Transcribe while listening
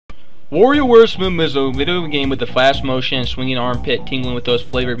Warioware Smooth Missile, video game with the fast motion and swinging armpit tingling with those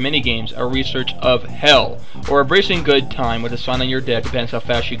flavored minigames, are research of hell, or a bracing good time with a sign on your deck depends how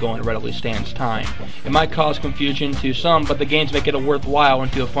fast you go and it readily stands time. It might cause confusion to some, but the games make it a worthwhile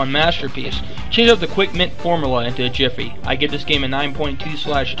into a fun masterpiece. Change up the quick mint formula into a jiffy. I give this game a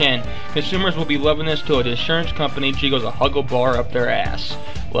 9.2/10. Consumers will be loving this till an insurance company jiggles a huggle bar up their ass.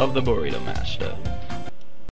 Love the Burrito Master.